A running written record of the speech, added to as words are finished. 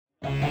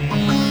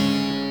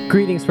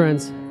Greetings,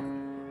 friends,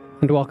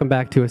 and welcome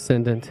back to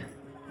Ascendant.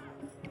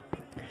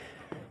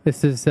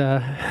 This is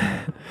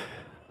a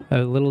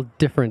little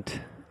different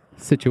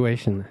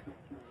situation.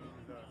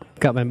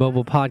 Got my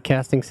mobile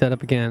podcasting set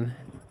up again,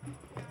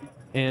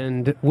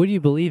 and would you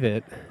believe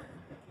it?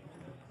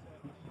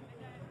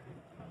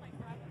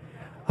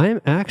 I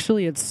am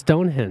actually at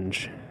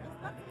Stonehenge,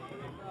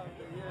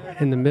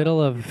 in the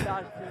middle of,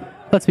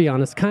 let's be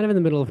honest, kind of in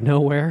the middle of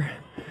nowhere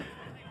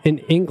in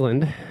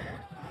England.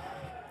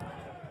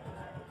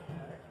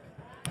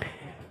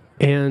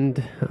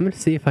 And I'm going to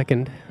see if I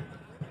can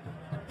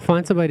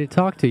find somebody to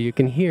talk to. You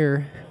can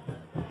hear.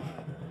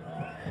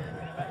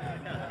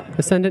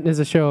 Ascendant is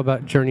a show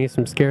about journeys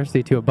from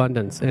scarcity to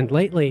abundance. And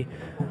lately,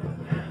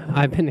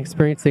 I've been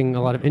experiencing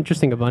a lot of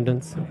interesting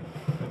abundance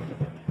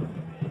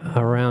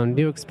around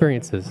new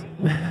experiences.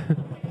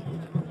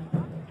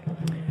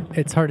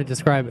 It's hard to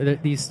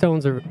describe. These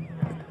stones are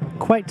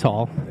quite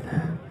tall,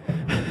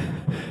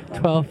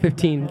 12,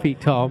 15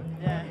 feet tall.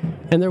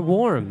 And they're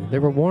warm. They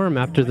were warm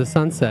after the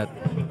sunset.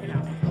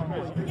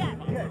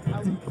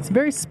 It's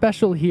very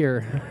special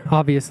here,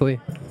 obviously.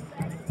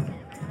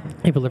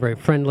 People are very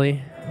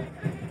friendly,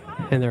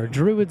 and there are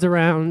druids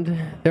around.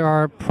 There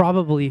are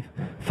probably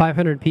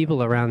 500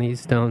 people around these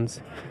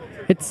stones.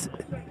 It's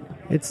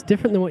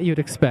different than what you'd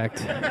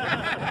expect.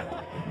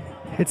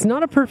 It's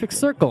not a perfect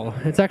circle.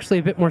 It's actually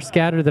a bit more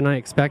scattered than I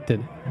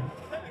expected.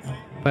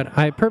 But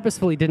I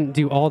purposefully didn't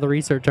do all the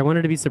research. I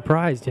wanted to be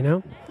surprised, you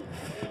know?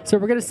 So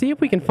we're going to see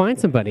if we can find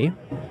somebody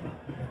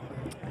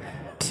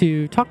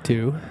to talk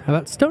to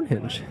about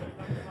Stonehenge.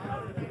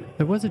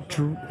 There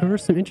were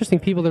some interesting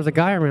people. There's a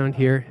guy around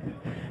here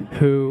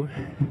who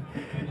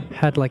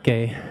had like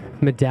a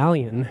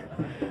medallion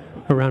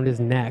around his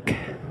neck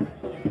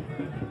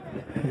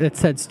that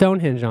said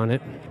Stonehenge on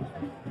it.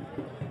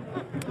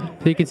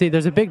 So you can see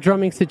there's a big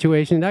drumming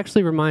situation. It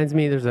actually reminds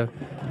me there's a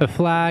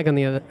flag on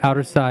the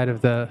outer side of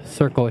the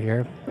circle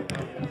here.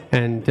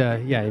 And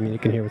yeah, I mean, you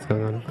can hear what's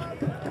going on.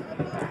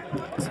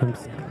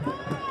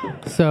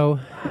 So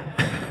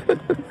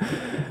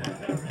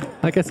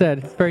like I said,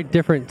 it's very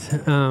different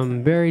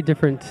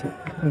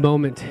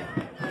moment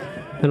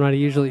than what I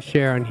usually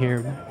share on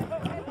here.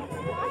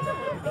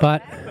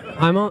 But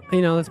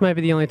this might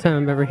be the only time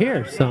I'm ever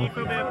here, so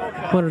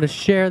I wanted to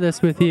share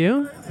this with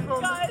you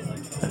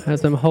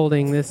as I'm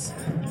holding this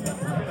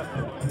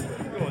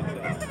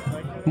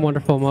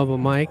wonderful mobile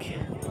mic.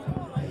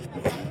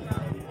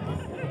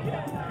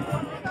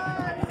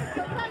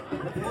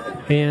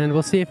 And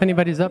we'll see if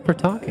anybody's up for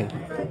talking.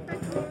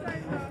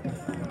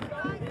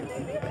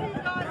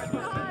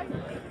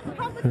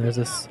 And there's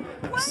this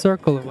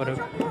circle of what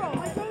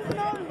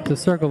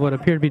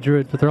appear to be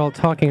druids, but they're all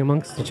talking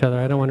amongst each other.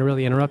 I don't want to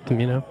really interrupt them,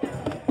 you know.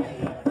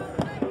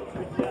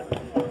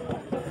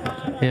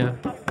 Yeah.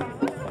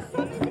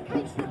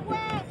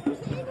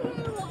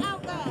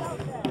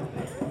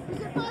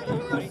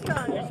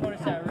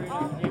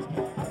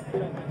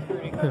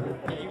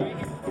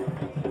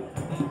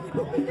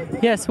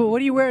 Yes, well,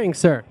 what are you wearing,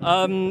 sir?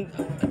 The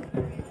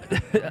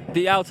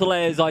outer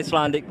layer is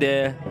Icelandic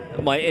deer.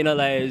 My inner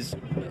layer is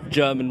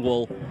German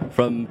wool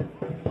from,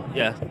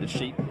 the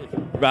sheep,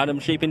 random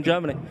sheep in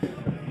Germany.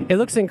 It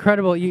looks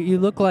incredible. You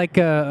look like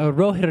a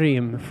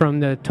Rohirrim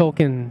from the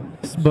Tolkien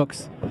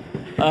books.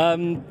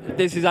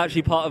 This is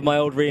actually part of my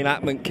old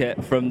reenactment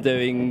kit from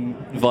doing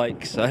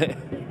Vike. So.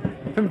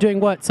 From doing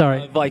what,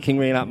 sorry? Viking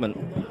reenactment.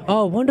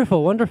 Oh,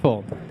 wonderful,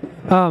 wonderful.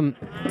 Do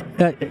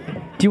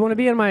you want to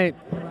be in my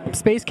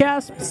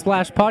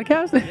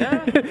Spacecast/podcast?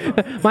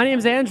 Yeah. My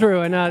name's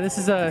Andrew, and this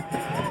is a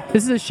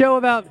show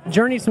about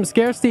journeys from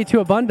scarcity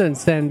to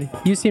abundance. And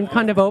you seem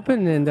kind of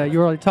open, and you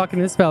were already talking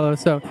to this fellow,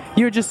 so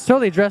you were just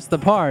totally dressed the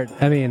part.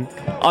 I mean,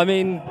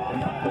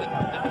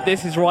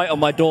 this is right on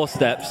my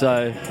doorstep,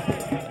 so.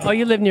 Oh,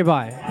 you live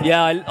nearby?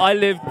 Yeah, I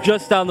live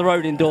just down the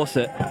road in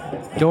Dorset.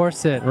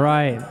 Dorset,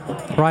 right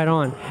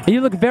on. And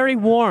you look very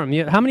warm.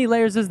 How many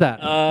layers is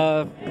that?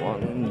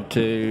 1,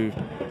 2,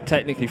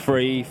 technically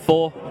 3,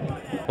 4.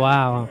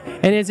 Wow.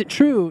 And is it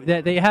true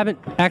that they haven't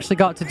actually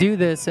got to do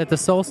this at the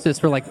solstice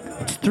for like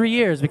 3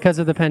 years because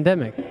of the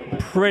pandemic?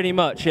 Pretty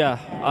much, yeah.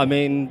 I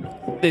mean,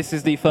 this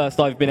is the first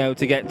I've been able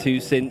to get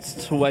to since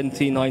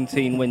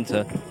 2019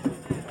 winter.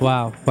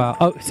 Wow.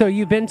 Oh, so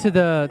you've been to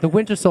the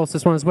winter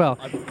solstice one as well?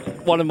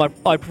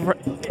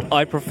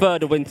 I prefer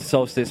the winter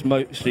solstice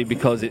mostly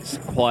because it's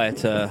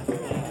quieter,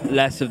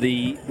 less of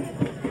the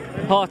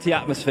party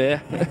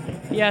atmosphere.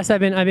 Yes,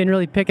 I've been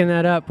really picking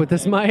that up with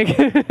this mic.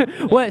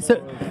 What? So,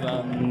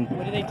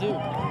 what do they do?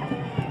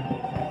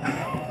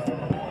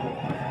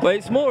 Well,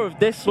 it's more of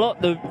this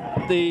lot,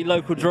 the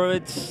local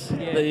druids,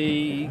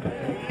 the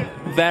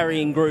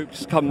varying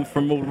groups come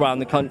from all around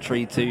the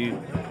country to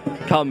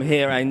come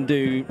here and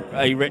do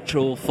a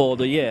ritual for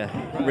the year,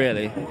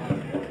 really.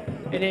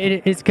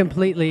 It's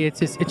completely,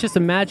 it's just a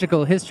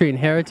magical history and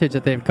heritage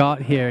that they've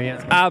got here. Yeah.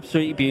 It's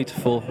absolutely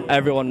beautiful.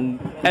 Everyone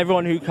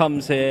who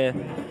comes here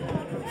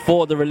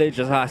for the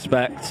religious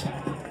aspect,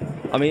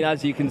 I mean,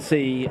 as you can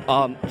see,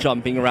 aren't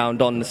jumping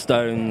around on the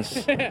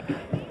stones,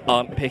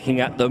 aren't picking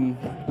at them.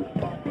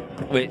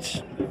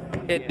 which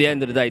at the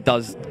end of the day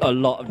does a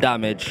lot of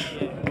damage.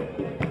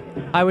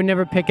 I would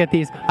never pick at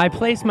these. I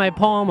placed my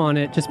palm on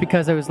it just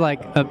because it was like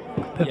a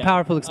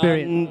powerful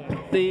experience.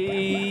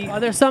 Are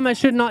there some I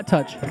should not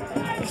touch?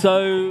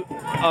 So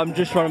I'm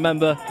just trying to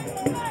remember.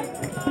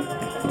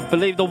 I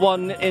believe the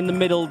one in the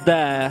middle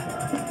there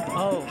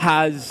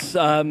has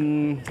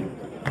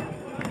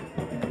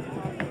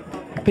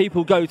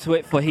people go to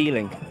it for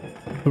healing.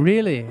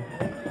 Really?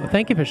 Well,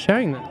 thank you for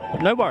sharing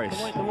that. No worries.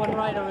 The one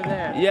right over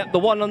there. Yep, the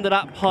one under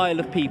that pile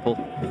of people.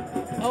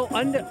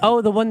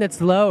 Oh, the one that's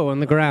low on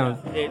the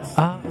ground. It's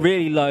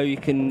really low. You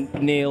can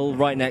kneel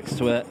right next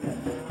to it,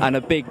 and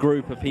a big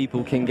group of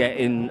people can get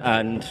in.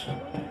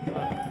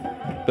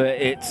 But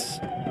it's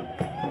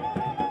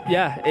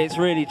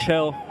really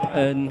chill.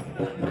 And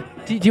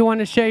do you want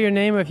to share your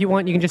name, or if you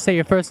want, you can just say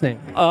your first name?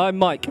 I'm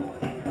Mike.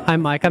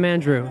 I'm Mike. I'm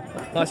Andrew.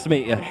 Nice to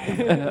meet you.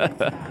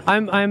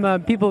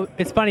 I'm people.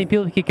 It's funny.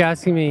 People keep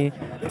asking me,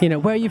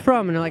 where are you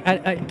from? And I'm like,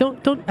 I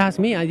don't ask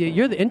me.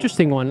 You're the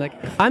interesting one. Like,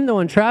 I'm the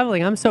one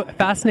traveling. I'm so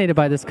fascinated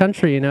by this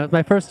country. It's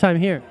my first time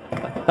here.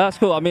 That's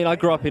cool. I mean, I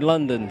grew up in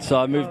London, so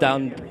I moved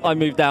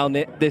down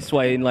this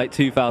way in like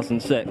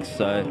 2006.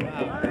 So.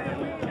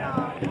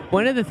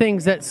 One of the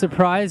things that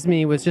surprised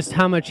me was just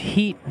how much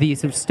heat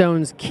these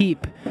stones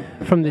keep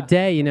from the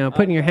day.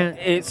 Putting your hand.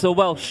 It's a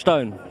Welsh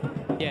stone.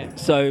 Yeah.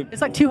 So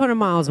it's like 200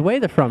 miles away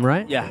they're from,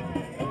 right? Yeah.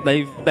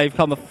 They've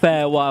come a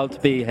fair while to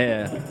be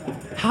here.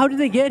 How did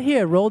they get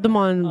here? Rolled them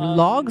on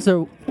logs,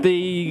 or?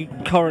 The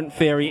current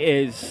theory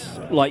is,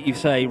 like you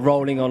say,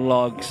 rolling on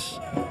logs,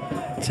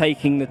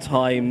 taking the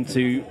time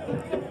to,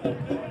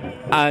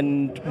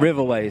 and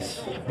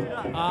riverways.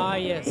 Ah,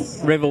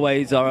 yes.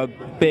 Riverways are a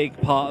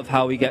big part of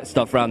how we get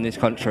stuff around this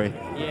country.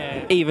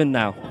 Yeah. Even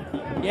now.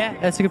 Yeah,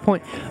 that's a good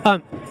point.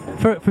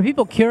 For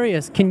people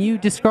curious, can you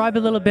describe a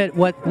little bit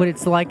what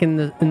it's like in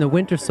the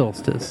winter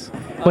solstice?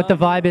 What the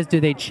vibe is? Do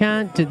they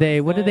chant?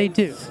 What do they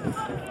do?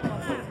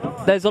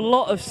 There's a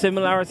lot of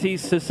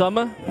similarities to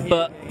summer,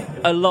 but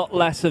a lot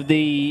less of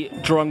the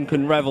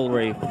drunken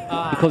revelry,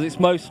 because it's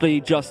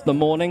mostly just the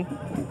morning.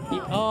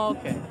 Oh,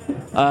 okay.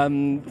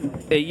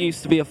 It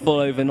used to be a full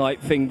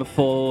overnight thing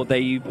before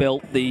they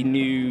built the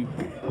new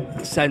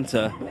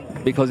centre,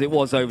 because it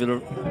was over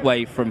the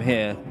way from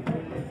here.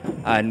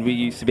 And we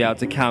used to be able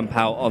to camp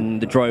out on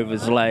the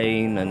Drover's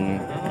Lane,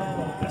 and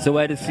so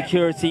where the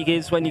security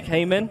is when you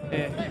came in,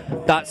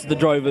 that's the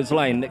Drover's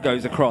Lane that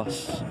goes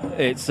across.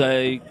 It's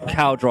a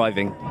cow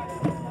driving.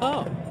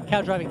 Oh,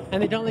 cow driving.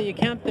 And they don't let you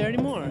camp there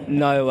anymore?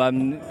 No,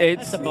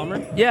 it's... That's a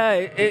bummer. Yeah,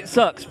 it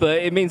sucks, but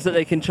it means that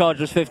they can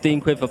charge us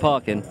 15 quid for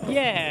parking.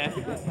 Yeah.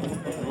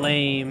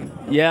 Lame.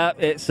 Yeah,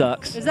 it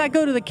sucks. Does that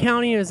go to the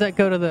county, or does that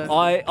go to the...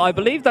 I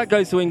believe that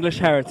goes to English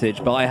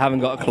Heritage, but I haven't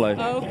got a clue.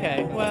 Oh,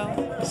 okay,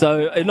 well...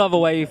 So another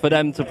way for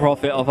them to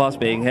profit off us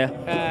being here.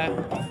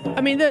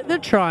 I mean, they're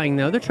trying,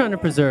 though. They're trying to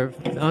preserve,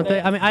 aren't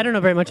they? I mean, I don't know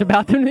very much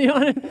about them, to be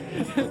honest.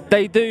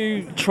 They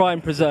do try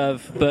and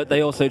preserve, but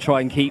they also try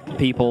and keep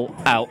people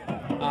out.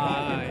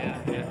 Yeah.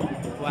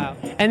 Wow.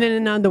 And then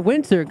in the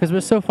winter, because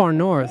we're so far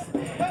north,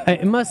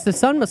 the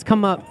sun must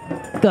come up,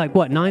 like,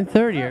 what,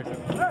 9:30 or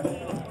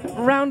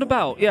something?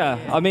 Roundabout, yeah.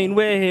 I mean,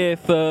 we're here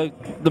for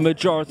the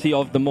majority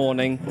of the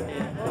morning.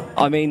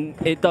 I mean,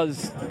 it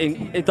does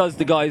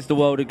the guys the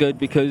world of good,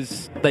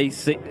 because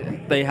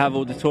they have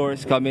all the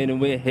tourists come in, and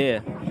we're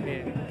here.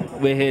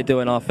 We're here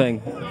doing our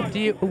thing. Do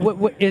you?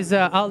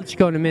 I'll let you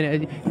go in a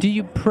minute. Do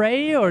you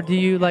pray, or do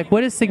you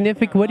what is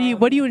significant?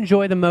 What do you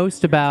enjoy the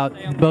most about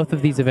both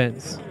of these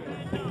events?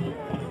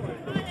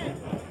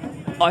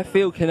 I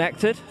feel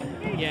connected.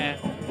 Yeah.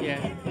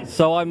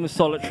 So I'm a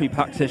solitary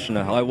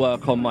practitioner. I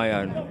work on my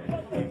own,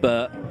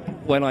 but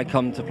when I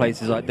come to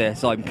places like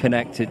this, I'm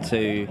connected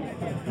to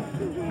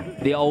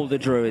the older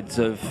druids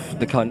of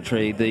the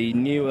country, the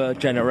newer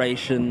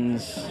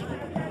generations.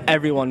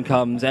 Everyone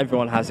comes,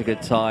 everyone has a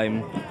good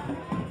time,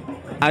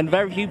 and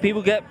very few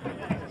people get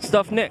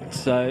stuff nicked,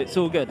 so it's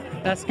all good.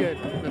 That's good.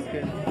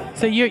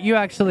 So you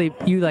actively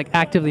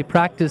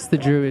practice the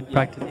druid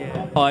practice?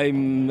 Yeah.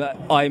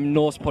 I'm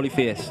Norse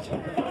polytheist.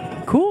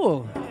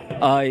 Cool.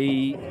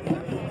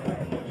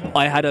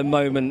 I had a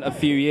moment a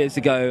few years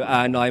ago,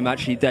 and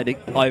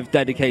I've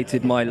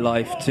dedicated my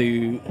life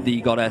to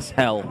the goddess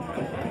Hel.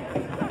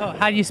 Oh,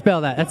 how do you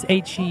spell that? That's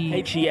H-E...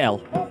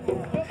 H-E-L.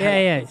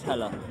 Yeah. It's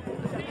Hela.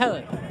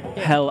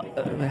 Hela.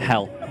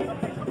 Hel.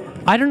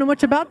 I don't know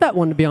much about that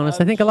one, to be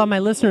honest. I think a lot of my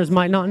listeners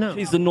might not know.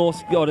 She's the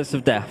Norse goddess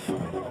of death.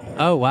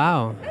 Oh,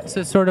 wow. So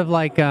it's sort of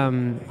like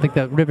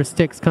the River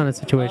Styx kind of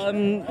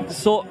situation.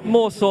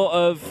 More sort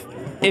of,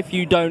 if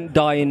you don't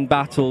die in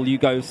battle, you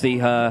go see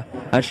her,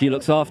 and she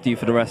looks after you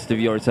for the rest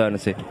of your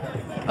eternity.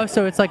 Oh,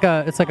 so it's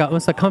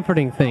almost a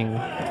comforting thing.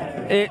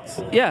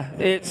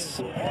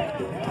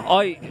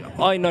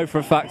 I know for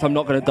a fact I'm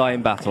not going to die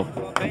in battle.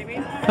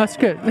 That's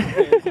good.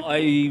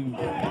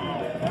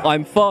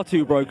 I'm far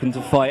too broken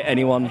to fight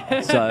anyone,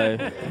 so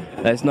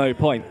there's no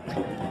point.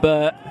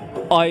 But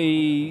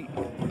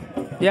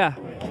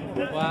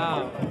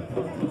Wow.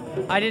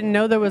 I didn't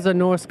know there was a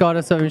Norse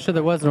goddess, so I'm sure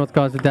there was a Norse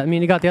goddess of death. I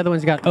mean, you got the other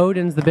ones. You got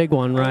Odin's the big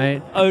one,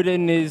 right?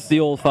 Odin is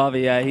the All-Father,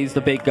 yeah. He's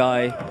the big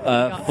guy.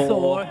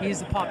 Thor, he's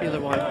the popular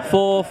one.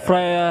 Thor,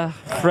 Freya,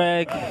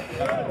 Frigg.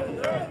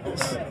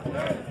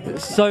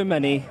 So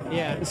many.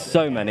 Yeah.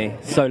 So many.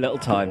 So little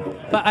time.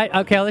 But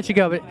I'll let you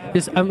go. But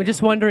I'm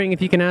just wondering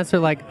if you can answer,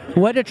 like,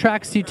 what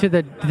attracts you to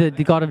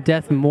the god of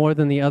death more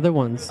than the other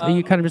ones? Are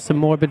you kind of just a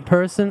morbid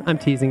person? I'm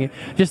teasing you.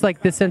 Just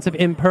like this sense of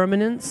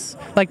impermanence.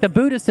 Like the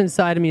Buddhist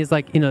inside of me is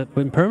like,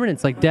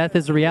 impermanence. Like death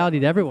is a reality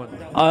to everyone.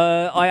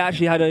 I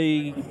actually had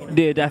a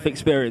near-death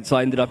experience.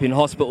 I ended up in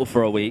hospital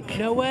for a week.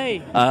 No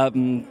way. I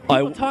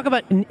talk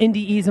about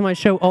NDEs in my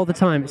show all the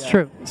time. It's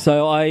true.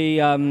 So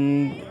I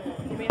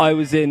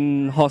was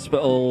in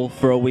hospital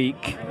for a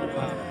week.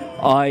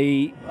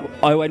 I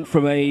went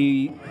from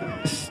a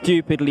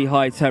stupidly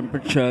high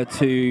temperature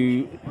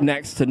to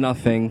next to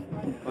nothing.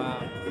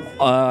 Wow.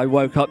 I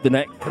woke up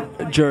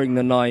during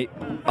the night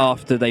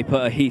after they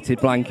put a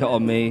heated blanket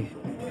on me.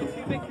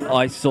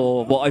 I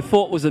saw what I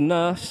thought was a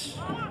nurse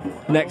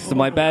next to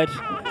my bed,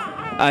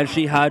 and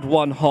she had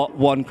one hot,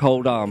 one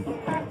cold arm.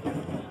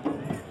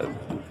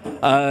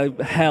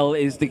 Hell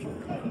is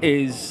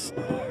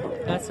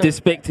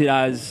depicted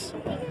as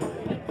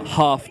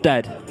half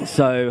dead.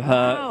 So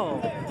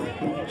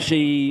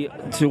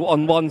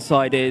on one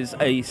side is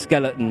a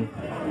skeleton,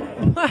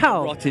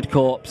 rotted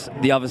corpse.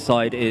 The other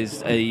side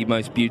is a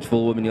most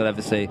beautiful woman you'll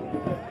ever see.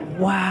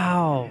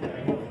 Wow.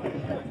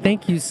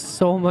 Thank you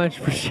so much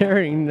for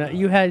sharing that.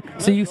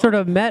 So you sort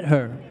of met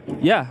her.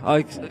 Yeah.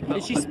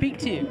 Did she speak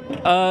to you?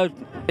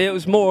 It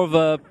was more of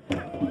a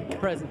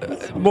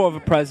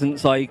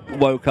presence. I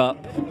woke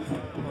up,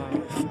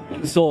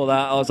 saw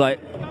that, I was like,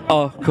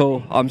 oh,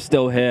 cool, I'm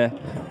still here.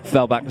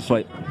 Fell back to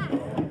sleep.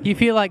 Do you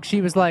feel like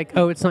she was like,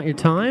 oh, it's not your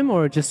time?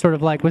 Or just sort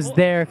of like was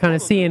there kind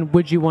of seeing,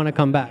 would you want to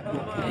come back?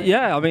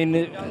 Yeah, I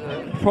mean,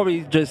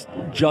 probably just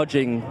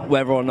judging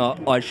whether or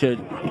not I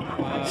should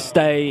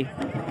stay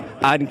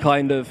and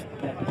kind of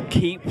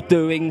keep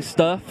doing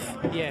stuff.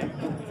 Yeah.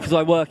 Because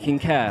I work in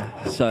care,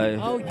 so...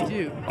 Oh, you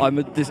do? I'm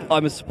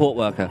a support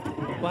worker.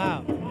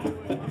 Wow.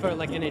 For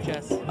like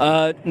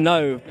NHS?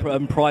 No,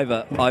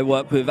 private. I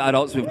work with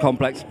adults with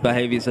complex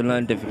behaviours and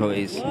learning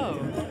difficulties. Whoa,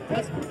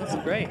 that's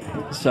great.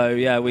 So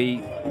yeah,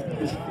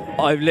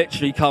 I've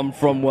literally come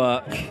from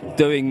work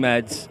doing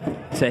meds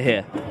to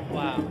here.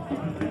 Wow.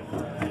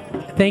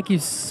 Thank you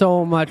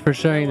so much for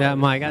sharing that,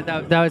 Mike.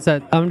 That was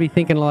I'm gonna be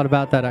thinking a lot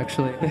about that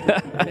actually.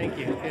 Thank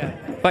you. Yeah.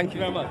 Thank you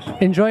very much.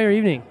 Enjoy your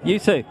evening. You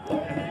too.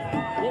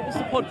 What's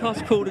the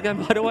podcast called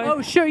again, by the way?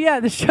 Oh, sure, yeah.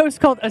 The show's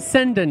called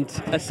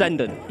Ascendant.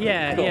 Ascendant.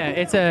 Yeah, cool.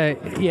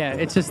 yeah.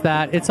 It's just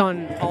that. It's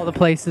on all the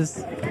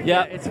places.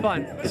 Yeah. It's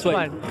fun. It's Sweet.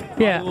 fun.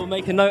 Yeah. I will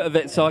make a note of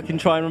it so I can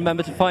try and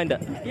remember to find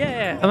it.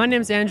 Yeah. My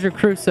name's Andrew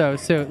Crusoe,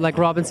 so like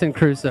Robinson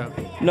Crusoe.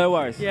 No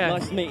worries. Yeah.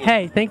 Nice to meet you.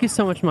 Hey, thank you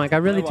so much, Mike. I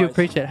really do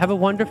appreciate it. Have a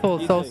wonderful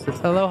solstice.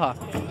 Too. Aloha.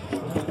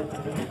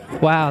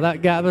 Wow,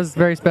 that was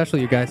very special,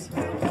 you guys.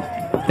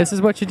 This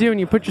is what you do when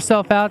you put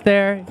yourself out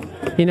there.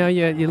 You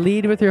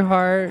lead with your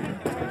heart.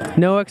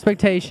 No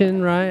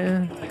expectation,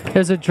 right?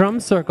 There's a drum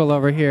circle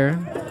over here.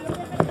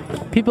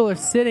 People are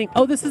sitting.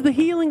 Oh, this is the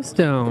healing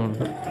stone.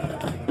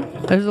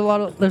 There's a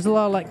lot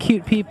of like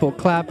cute people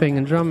clapping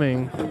and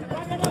drumming,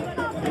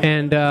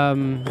 and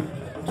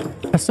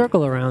a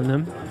circle around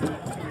them.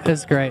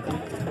 That's great.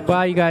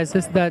 Wow, you guys,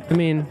 talk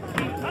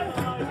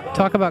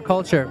about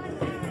culture.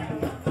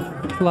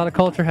 A lot of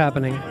culture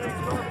happening.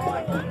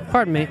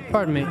 Pardon me.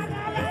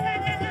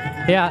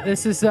 Yeah,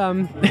 this is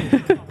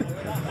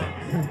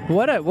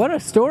What a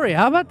story.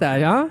 How about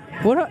that, huh?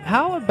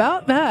 How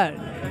about that?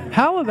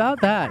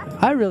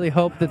 I really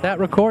hope that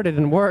recorded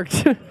and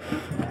worked.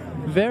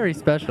 Very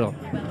special.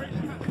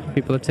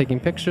 People are taking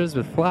pictures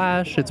with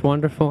flash. It's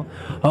wonderful.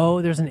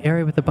 Oh, there's an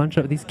area with a bunch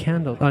of these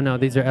candles. Oh, no,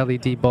 these are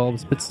LED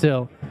bulbs, but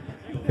still.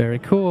 Very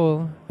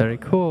cool. Very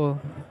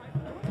cool.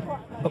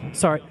 Oh,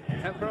 sorry.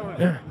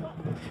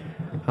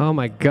 Oh,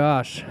 my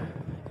gosh.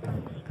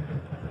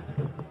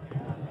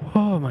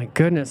 Oh, my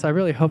goodness. I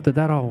really hope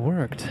that all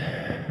worked.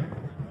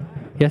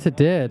 Yes, it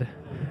did.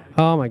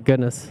 Oh, my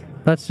goodness.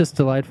 That's just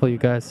delightful, you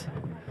guys.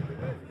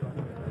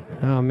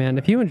 Oh, man.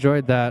 If you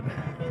enjoyed that...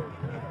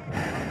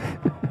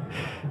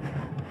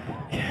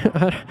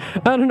 I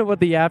don't know what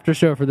the after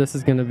show for this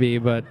is going to be,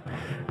 but...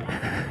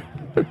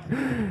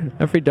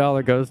 Every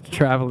dollar goes to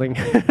traveling.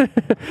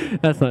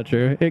 That's not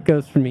true. It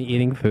goes for me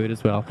eating food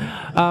as well.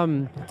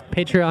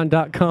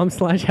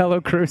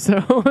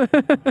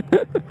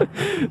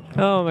 Patreon.com/HelloCrusoe.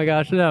 Oh my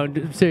gosh. No,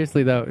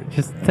 seriously though.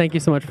 Just thank you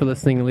so much for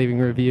listening and leaving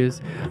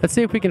reviews. Let's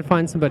see if we can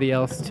find somebody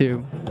else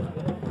to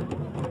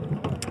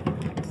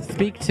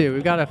speak to.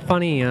 We've got a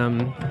funny,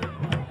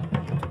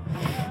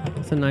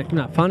 it's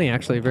not funny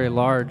actually, very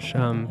large,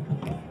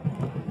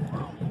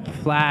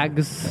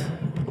 flags.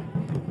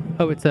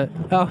 Oh, it's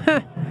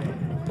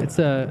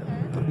a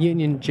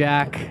Union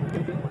Jack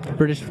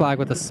British flag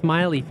with a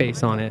smiley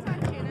face on it.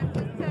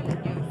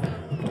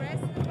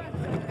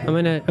 I'm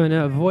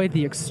gonna avoid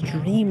the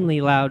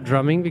extremely loud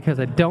drumming because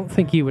I don't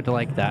think you would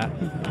like that.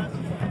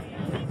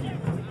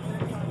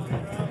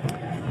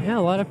 Yeah, a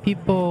lot of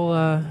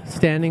people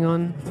standing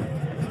on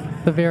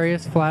the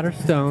various flatter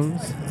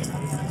stones.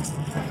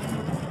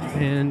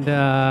 And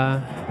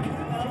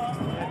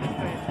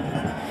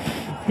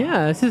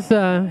yeah, this is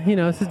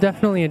this is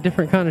definitely a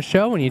different kind of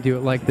show when you do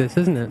it like this,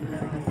 isn't it?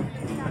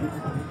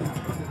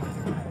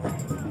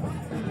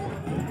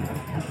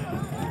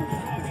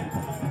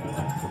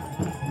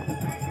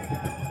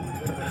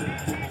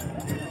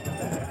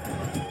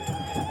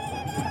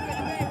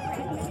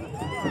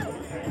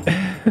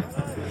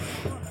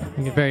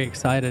 I get very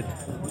excited.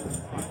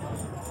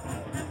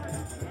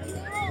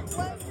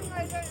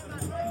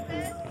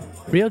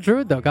 Real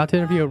Druid, though. Got to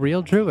interview a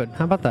real Druid.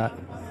 How about that?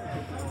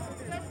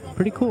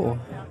 Pretty cool.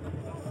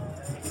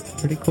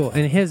 Pretty cool.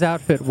 And his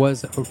outfit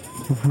was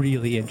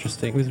really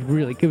interesting.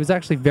 It was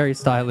actually very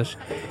stylish.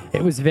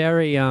 It was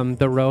very,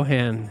 the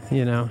Rohan,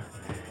 the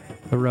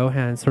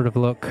Rohan sort of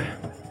look.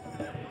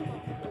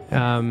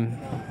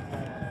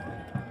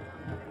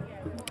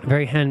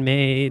 Very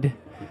handmade,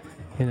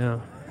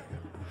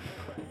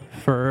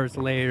 furs,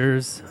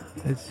 layers.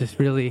 It's just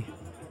really,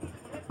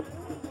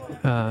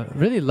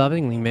 really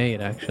lovingly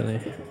made,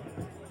 actually.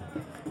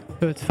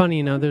 So it's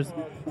funny,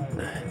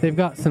 they've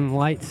got some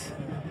lights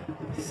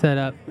set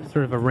up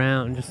sort of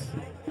around,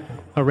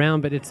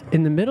 but it's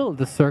in the middle of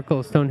the circle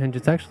of Stonehenge.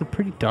 It's actually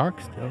pretty dark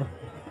still.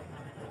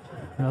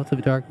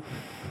 Relatively dark.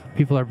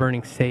 People are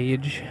burning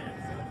sage.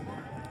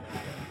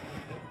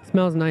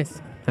 Smells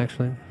nice,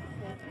 actually.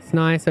 It's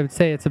nice. I would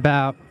say it's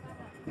about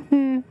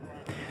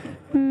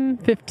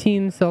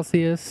 15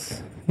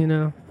 Celsius,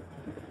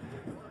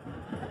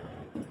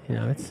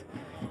 it's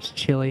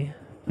chilly,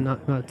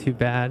 not too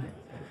bad.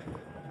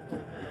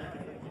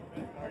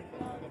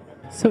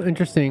 So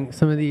interesting.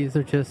 Some of these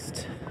are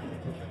just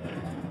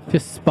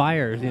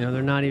spires,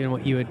 they're not even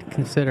what you would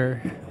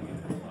consider,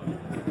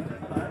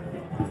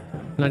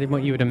 not even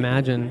what you would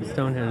imagine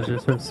Stonehenge. They're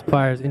sort of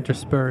spires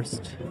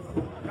interspersed.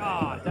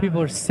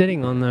 People are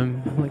sitting on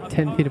them like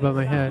 10 feet above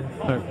my head,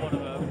 or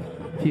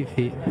a few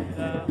feet.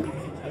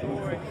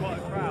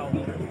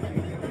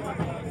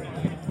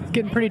 It's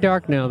getting pretty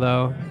dark now,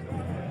 though.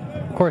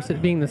 Of course,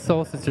 it being the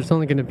solstice, there's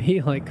only going to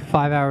be like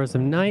 5 hours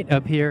of night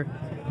up here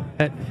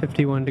at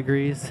 51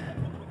 degrees.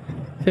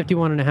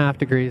 51 and a half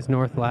degrees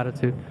north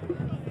latitude.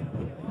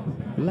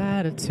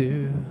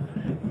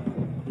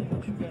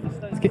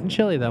 It's getting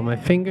chilly, though. My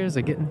fingers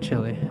are getting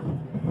chilly.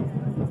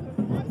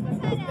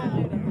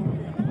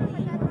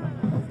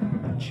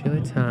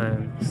 Chilly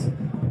times.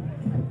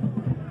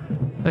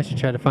 I should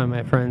try to find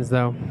my friends,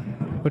 though.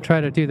 We'll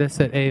try to do this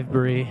at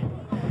Avebury.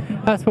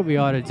 That's what we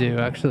ought to do,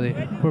 actually.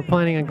 We're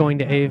planning on going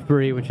to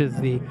Avebury, which is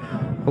the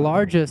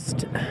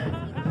largest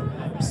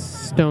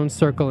stone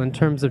circle in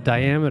terms of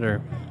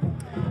diameter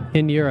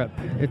in Europe.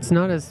 It's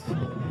not as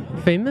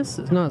famous,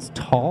 it's not as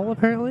tall,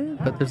 apparently,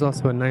 but there's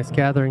also a nice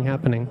gathering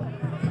happening.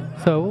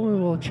 So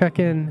we'll check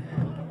in.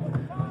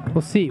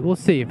 We'll see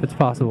if it's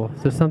possible.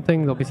 If there's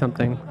something, there'll be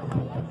something.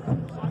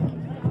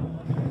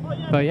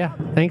 But yeah,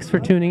 thanks for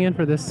tuning in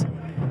for this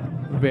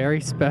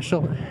very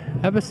special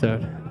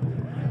episode.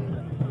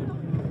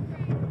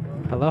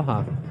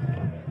 Aloha.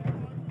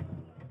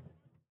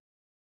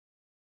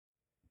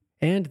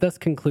 And thus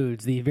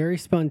concludes the very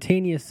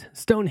spontaneous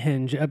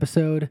Stonehenge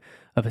episode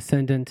of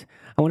Ascendant.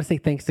 I want to say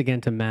thanks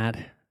again to Matt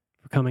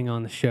for coming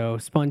on the show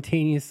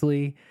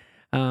spontaneously.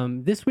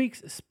 This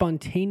week's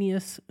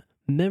spontaneous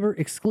member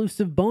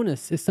exclusive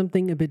bonus is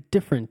something a bit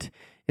different.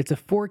 It's a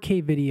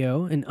 4K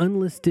video, an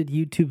unlisted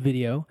YouTube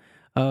video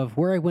of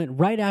where I went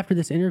right after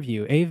this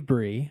interview,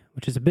 Avebury,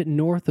 which is a bit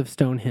north of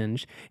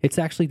Stonehenge. It's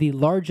actually the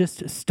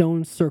largest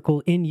stone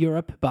circle in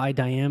Europe by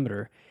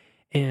diameter.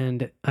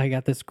 And I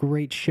got this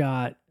great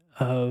shot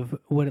of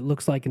what it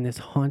looks like in this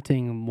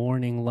haunting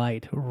morning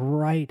light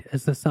right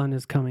as the sun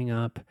is coming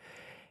up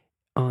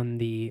on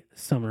the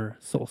summer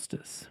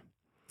solstice.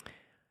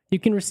 You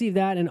can receive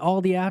that and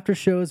all the after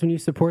shows when you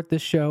support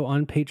this show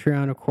on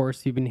Patreon. Of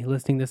course, you've been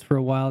listening to this for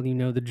a while. You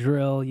know the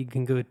drill. You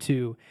can go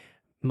to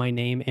my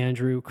name,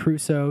 Andrew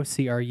Crusoe,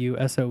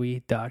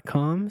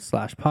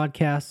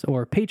 CRUSOE.com/podcasts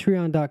or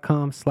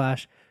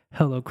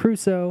patreon.com/Hello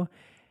Crusoe.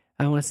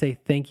 I want to say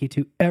thank you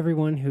to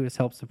everyone who has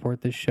helped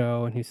support this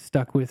show and who's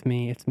stuck with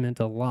me. It's meant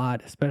a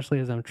lot, especially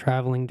as I'm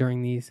traveling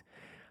during these.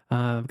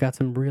 I've got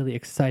some really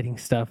exciting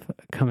stuff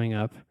coming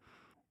up.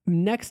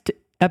 Next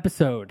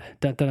episode,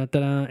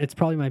 it's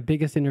probably my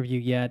biggest interview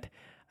yet,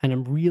 and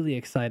I'm really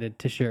excited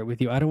to share it with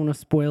you. I don't want to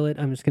spoil it.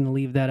 I'm just going to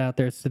leave that out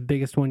there. It's the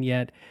biggest one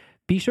yet.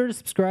 Be sure to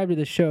subscribe to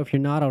the show if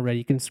you're not already.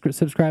 You can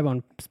subscribe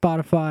on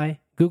Spotify,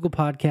 Google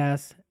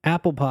Podcasts,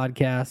 Apple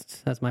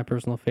Podcasts. That's my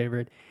personal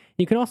favorite.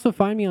 You can also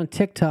find me on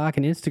TikTok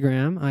and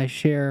Instagram. I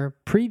share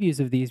previews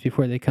of these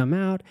before they come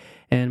out,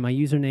 and my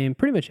username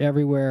pretty much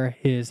everywhere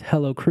is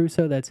Hello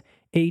Crusoe. That's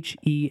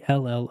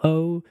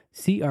HELLOCRUSOE,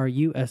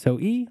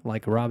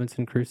 like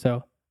Robinson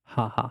Crusoe.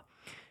 Haha.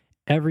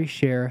 Every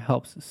share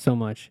helps so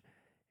much.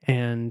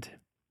 And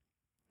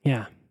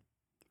yeah,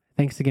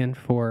 thanks again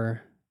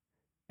for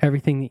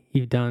everything that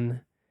you've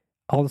done,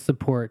 all the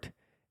support,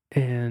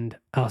 and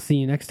I'll see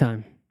you next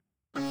time.